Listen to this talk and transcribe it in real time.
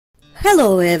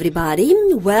Hello everybody,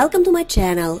 welcome to my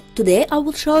channel. Today I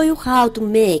will show you how to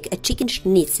make a chicken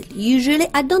schnitzel. Usually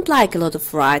I don't like a lot of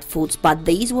fried foods, but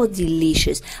this was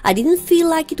delicious. I didn't feel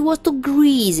like it was too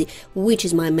greasy, which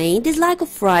is my main dislike of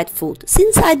fried food.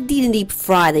 Since I didn't deep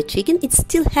fry the chicken, it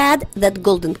still had that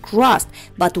golden crust,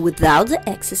 but without the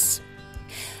excess.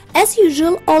 As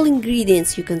usual, all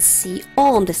ingredients you can see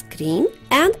on the screen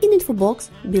and in info box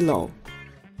below.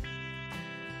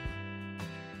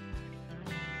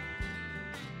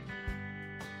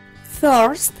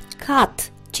 First, cut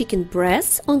chicken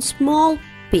breasts on small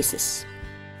pieces.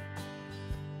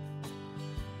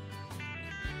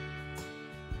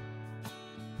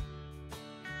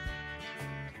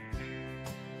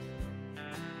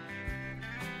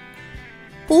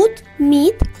 Put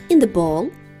meat in the bowl,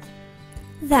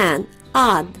 then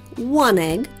add 1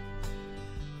 egg,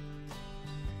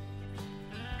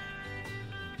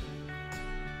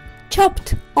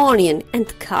 chopped onion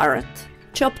and carrot,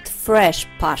 chopped fresh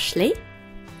parsley,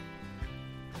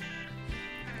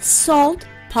 salt,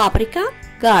 paprika,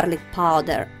 garlic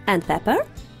powder and pepper.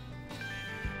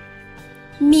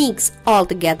 Mix all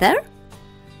together.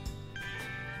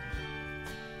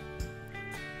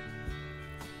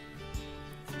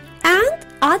 And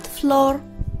add flour.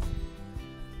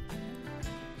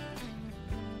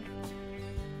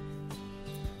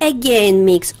 Again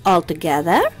mix all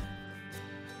together.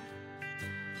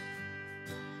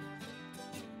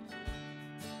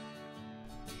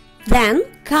 Then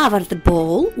cover the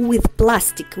bowl with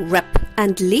plastic wrap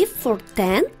and leave for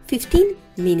 10-15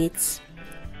 minutes.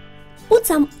 Put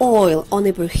some oil on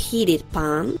a preheated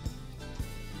pan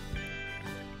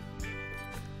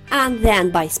and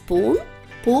then by spoon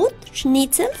put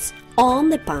schnitzels on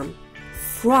the pan.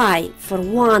 Fry for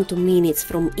 1-2 minutes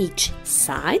from each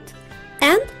side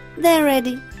and they're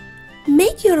ready.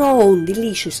 Make your own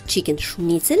delicious chicken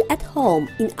schnitzel at home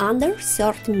in under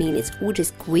 30 minutes, which is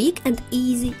quick and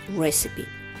easy recipe.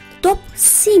 Top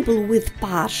simple with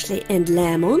parsley and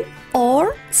lemon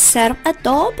or serve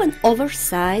atop an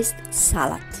oversized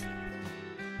salad.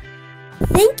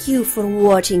 Thank you for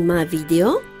watching my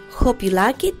video. Hope you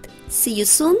like it. See you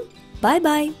soon. Bye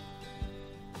bye.